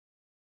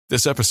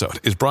This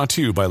episode is brought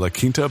to you by La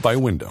Quinta by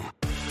Wyndham.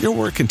 Your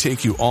work can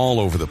take you all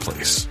over the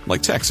place,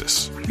 like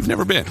Texas. You've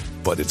never been,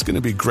 but it's going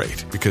to be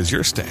great because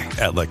you're staying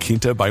at La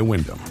Quinta by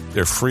Wyndham.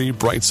 Their free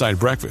Bright Side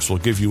breakfast will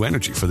give you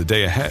energy for the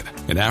day ahead.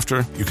 And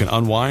after, you can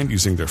unwind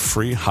using their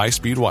free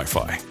high-speed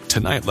Wi-Fi.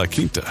 Tonight, La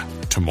Quinta.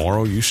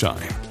 Tomorrow, you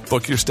shine.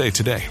 Book your stay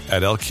today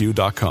at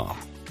LQ.com.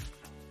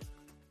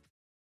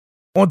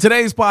 On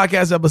today's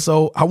podcast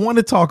episode, I want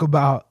to talk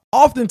about,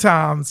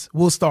 oftentimes,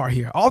 we'll start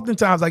here.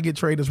 Oftentimes, I get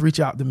traders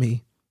reach out to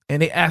me,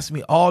 and they ask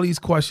me all these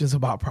questions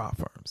about prop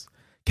firms.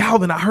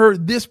 Calvin, I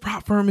heard this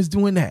prop firm is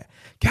doing that.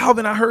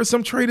 Calvin, I heard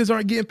some traders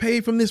aren't getting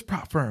paid from this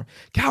prop firm.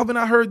 Calvin,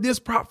 I heard this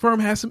prop firm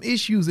has some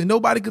issues and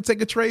nobody could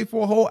take a trade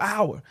for a whole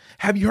hour.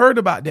 Have you heard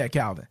about that,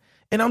 Calvin?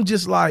 And I'm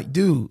just like,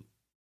 dude,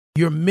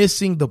 you're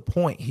missing the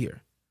point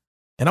here.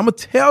 And I'm going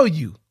to tell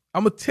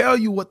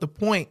you what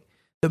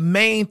the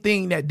main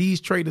thing that these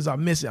traders are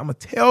missing. I'm going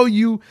to tell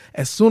you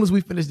as soon as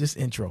we finish this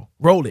intro.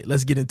 Roll it.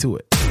 Let's get into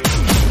it.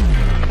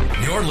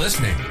 You're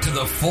listening to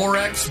the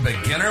Forex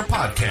Beginner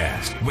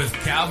Podcast with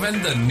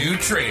Calvin the New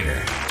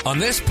Trader. On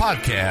this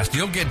podcast,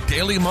 you'll get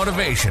daily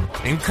motivation,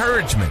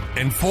 encouragement,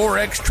 and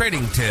Forex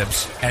trading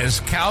tips as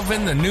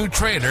Calvin the New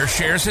Trader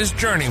shares his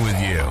journey with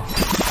you.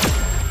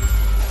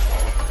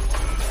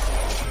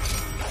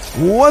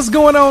 What's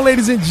going on,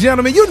 ladies and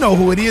gentlemen? You know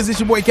who it is. It's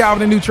your boy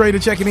Calvin the New Trader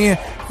checking in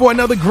for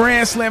another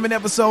Grand Slamming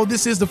episode.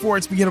 This is the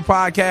Forex Beginner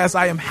Podcast.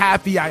 I am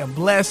happy. I am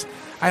blessed.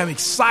 I am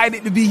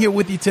excited to be here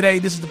with you today.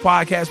 This is the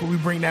podcast where we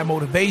bring that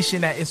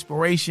motivation, that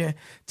inspiration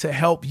to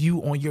help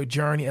you on your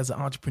journey as an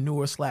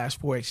entrepreneur /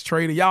 Forex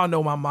trader. Y'all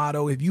know my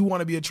motto. If you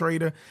want to be a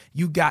trader,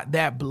 you got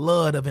that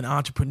blood of an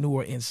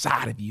entrepreneur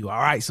inside of you. All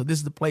right. So this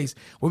is the place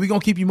where we're going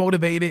to keep you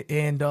motivated.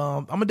 And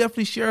I'm going to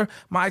definitely share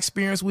my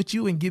experience with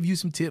you and give you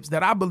some tips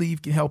that I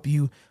believe can help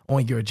you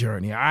on your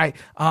journey. All right.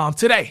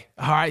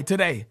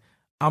 Today,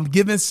 I'm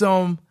giving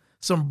some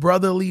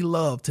brotherly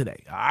love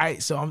today. All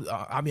right. So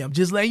I'm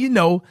just letting you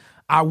know,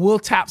 I will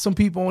tap some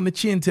people on the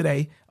chin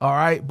today, all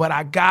right? But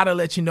I got to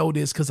let you know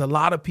this because a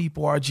lot of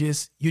people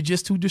you're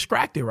just too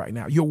distracted right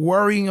now. You're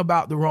worrying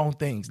about the wrong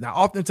things. Now,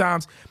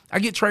 oftentimes, I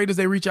get traders,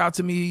 they reach out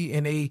to me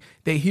and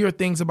they hear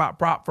things about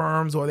prop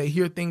firms or they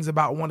hear things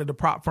about one of the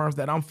prop firms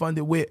that I'm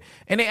funded with,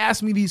 and they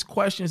ask me these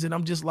questions, and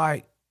I'm just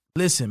like,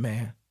 listen,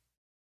 man.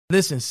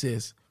 Listen,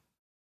 sis.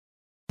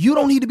 You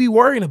don't need to be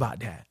worrying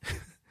about that.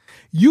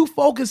 You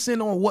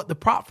focusing on what the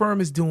prop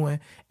firm is doing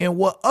and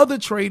what other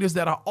traders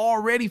that are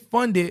already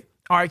funded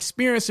are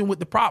experiencing with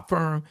the prop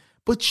firm,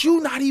 but you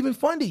not even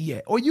funded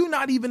yet, or you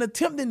not even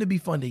attempting to be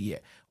funded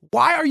yet.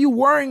 Why are you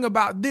worrying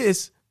about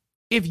this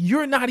if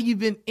you're not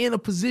even in a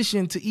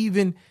position to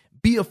even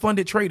be a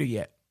funded trader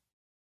yet?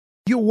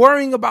 You're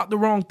worrying about the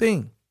wrong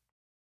thing.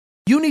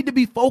 You need to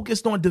be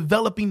focused on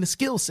developing the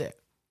skill set.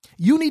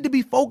 You need to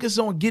be focused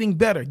on getting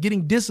better,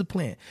 getting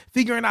disciplined,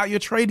 figuring out your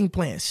trading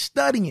plan,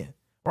 studying,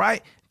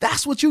 right?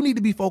 That's what you need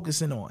to be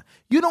focusing on.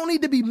 You don't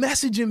need to be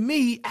messaging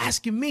me,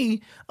 asking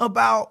me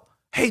about,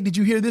 hey, did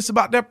you hear this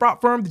about that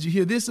prop firm? Did you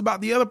hear this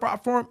about the other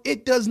prop firm?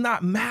 It does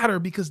not matter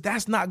because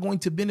that's not going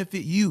to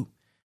benefit you.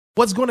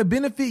 What's going to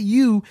benefit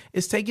you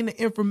is taking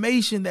the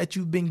information that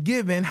you've been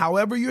given,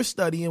 however you're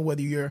studying,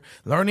 whether you're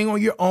learning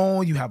on your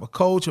own, you have a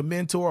coach, a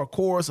mentor, a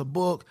course, a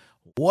book,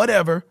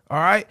 whatever, all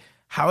right?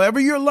 However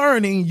you're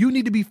learning, you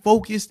need to be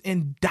focused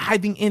and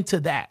diving into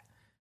that.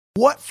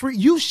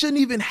 You shouldn't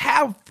even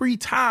have free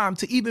time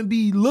to even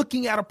be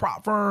looking at a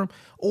prop firm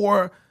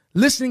or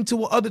listening to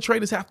what other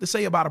traders have to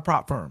say about a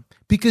prop firm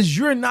because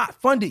you're not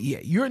funded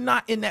yet. You're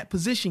not in that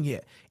position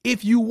yet.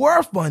 If you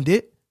were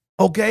funded,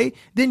 okay,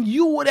 then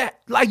you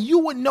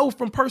would know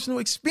from personal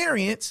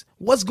experience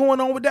what's going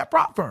on with that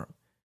prop firm.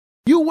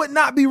 You would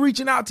not be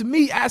reaching out to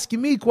me,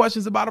 asking me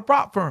questions about a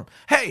prop firm.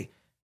 Hey,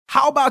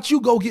 how about you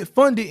go get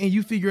funded and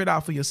you figure it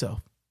out for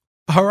yourself?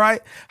 All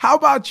right. How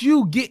about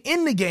you get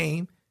in the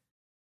game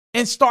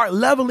and start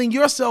leveling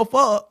yourself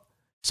up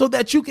so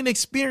that you can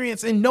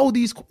experience and know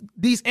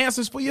these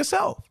answers for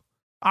yourself.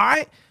 All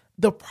right.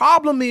 The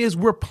problem is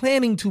we're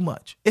planning too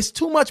much. It's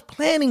too much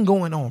planning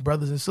going on,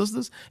 brothers and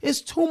sisters. It's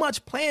too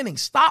much planning.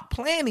 Stop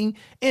planning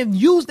and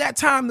use that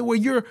time to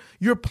where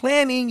you're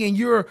planning and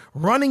you're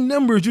running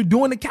numbers. You're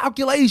doing the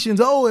calculations.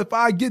 Oh, if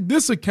I get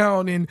this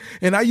account and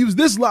I use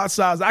this lot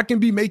size, I can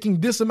be making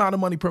this amount of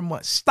money per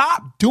month.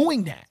 Stop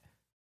doing that.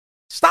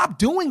 Stop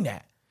doing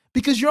that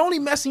because you're only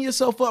messing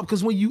yourself up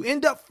because when you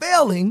end up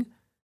failing,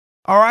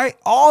 all right,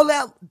 all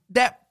that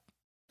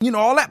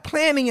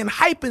planning and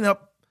hyping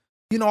up,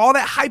 all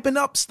that hyping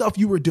up stuff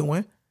you were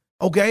doing,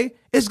 okay,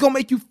 it's going to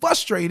make you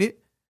frustrated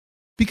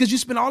because you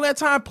spent all that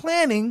time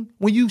planning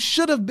when you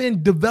should have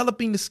been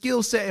developing the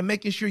skill set and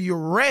making sure you're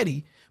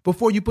ready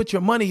before you put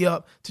your money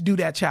up to do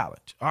that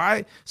challenge, all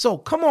right? So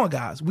come on,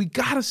 guys. We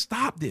got to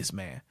stop this,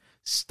 man.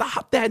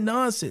 Stop that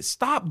nonsense.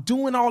 Stop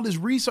doing all this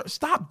research.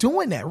 Stop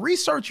doing that.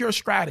 Research your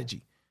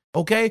strategy.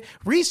 Okay,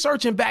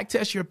 research and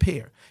backtest your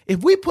pair.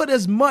 If we put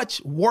as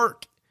much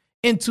work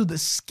into the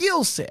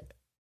skill set,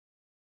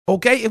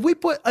 okay, if we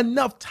put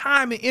enough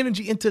time and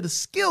energy into the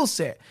skill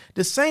set,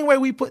 the same way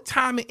we put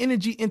time and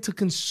energy into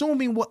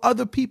consuming what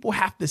other people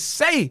have to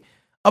say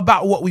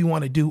about what we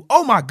want to do,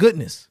 oh my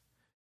goodness,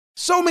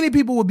 so many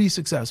people will be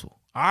successful.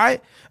 All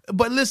right.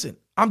 But listen,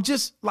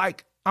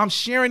 I'm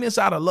sharing this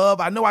out of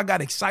love. I know I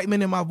got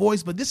excitement in my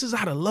voice, but this is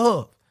out of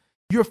love.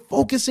 You're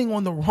focusing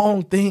on the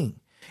wrong thing.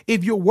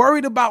 If you're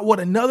worried about what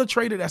another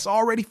trader that's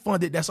already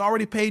funded, that's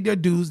already paid their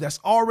dues, that's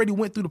already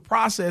went through the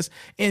process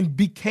and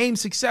became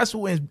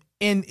successful and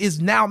is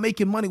now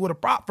making money with a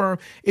prop firm,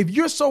 if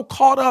you're so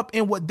caught up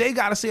in what they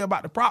got to say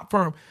about the prop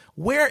firm,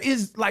 where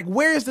is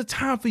the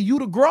time for you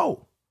to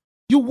grow?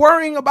 You're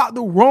worrying about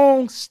the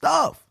wrong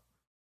stuff.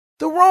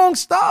 The wrong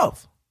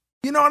stuff.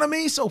 You know what I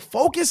mean? So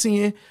focus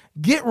in,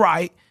 get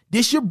right.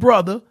 This your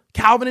brother,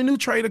 Calvin the New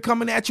Trader,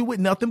 coming at you with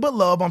nothing but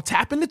love. I'm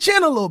tapping the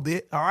chin a little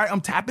bit. All right.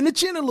 I'm tapping the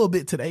chin a little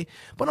bit today,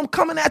 but I'm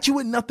coming at you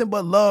with nothing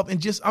but love.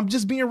 And I'm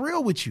just being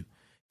real with you.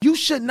 You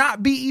should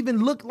not be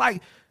even look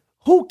like,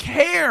 who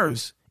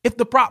cares if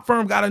the prop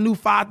firm got a new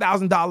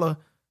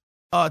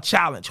 $5,000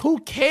 challenge? Who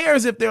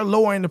cares if they're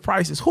lowering the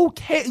prices? Who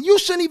cares? You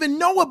shouldn't even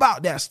know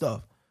about that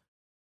stuff.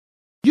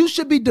 You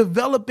should be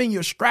developing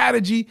your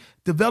strategy,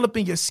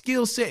 developing your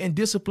skill set and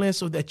discipline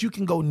so that you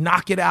can go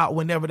knock it out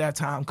whenever that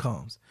time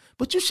comes.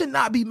 But you should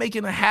not be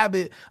making a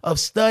habit of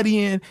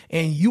studying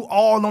and you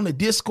all on the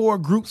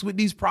Discord groups with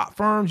these prop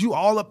firms, you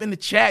all up in the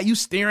chat, you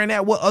staring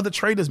at what other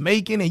traders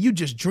making and you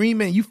just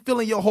dreaming, you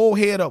filling your whole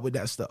head up with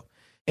that stuff.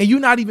 And you're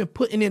not even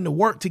putting in the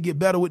work to get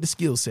better with the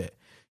skill set.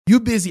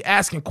 You're busy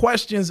asking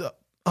questions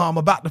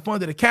about the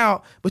funded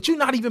account, but you're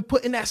not even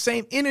putting that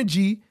same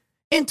energy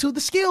into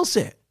the skill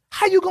set.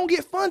 How you going to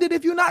get funded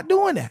if you're not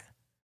doing that?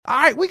 All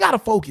right, we got to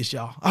focus,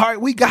 y'all. All right,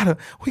 we got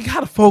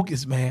to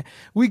focus, man.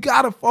 We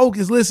got to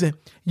focus. Listen,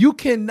 you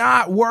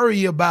cannot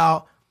worry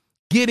about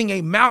getting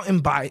a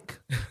mountain bike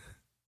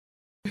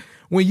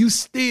when you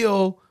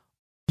still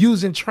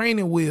using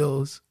training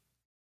wheels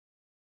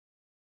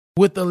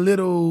with a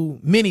little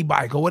mini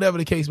bike or whatever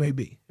the case may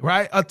be,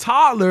 right? A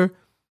toddler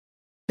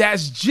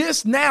that's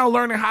just now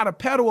learning how to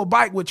pedal a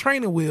bike with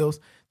training wheels,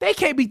 they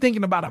can't be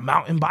thinking about a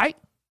mountain bike.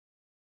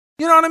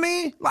 You know what I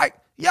mean? Like,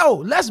 yo,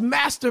 let's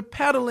master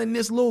pedaling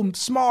this little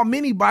small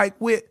mini bike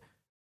with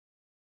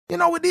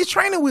these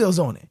training wheels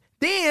on it.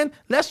 Then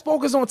let's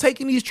focus on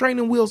taking these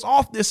training wheels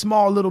off this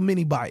small little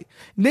mini bike.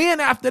 Then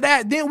after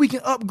that, then we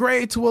can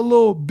upgrade to a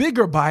little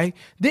bigger bike.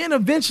 Then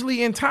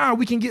eventually in time,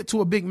 we can get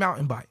to a big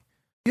mountain bike.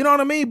 You know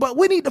what I mean? But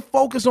we need to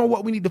focus on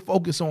what we need to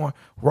focus on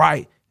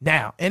right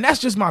now. And that's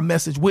just my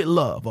message with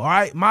love. All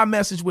right. My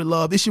message with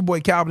love. It's your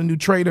boy Calvin, the New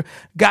Trader.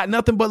 Got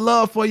nothing but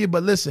love for you.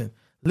 But listen,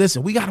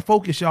 we got to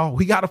focus, y'all.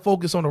 We got to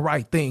focus on the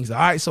right things. All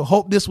right. So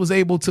hope this was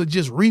able to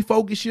just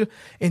refocus you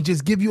and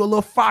just give you a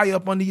little fire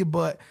up under your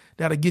butt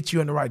that'll get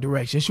you in the right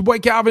direction. It's your boy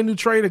Calvin, New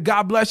Trader.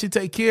 God bless you.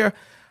 Take care.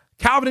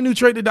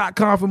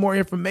 CalvinTheNewTrader.com for more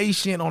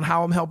information on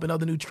how I'm helping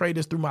other new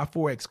traders through my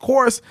Forex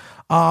course.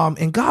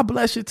 And God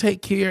bless you.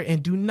 Take care.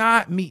 And do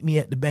not meet me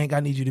at the bank. I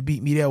need you to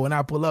beat me there when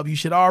I pull up. You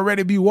should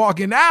already be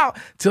walking out.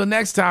 Till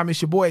next time,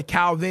 it's your boy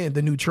Calvin,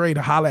 the New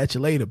Trader. Holla at you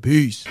later.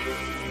 Peace.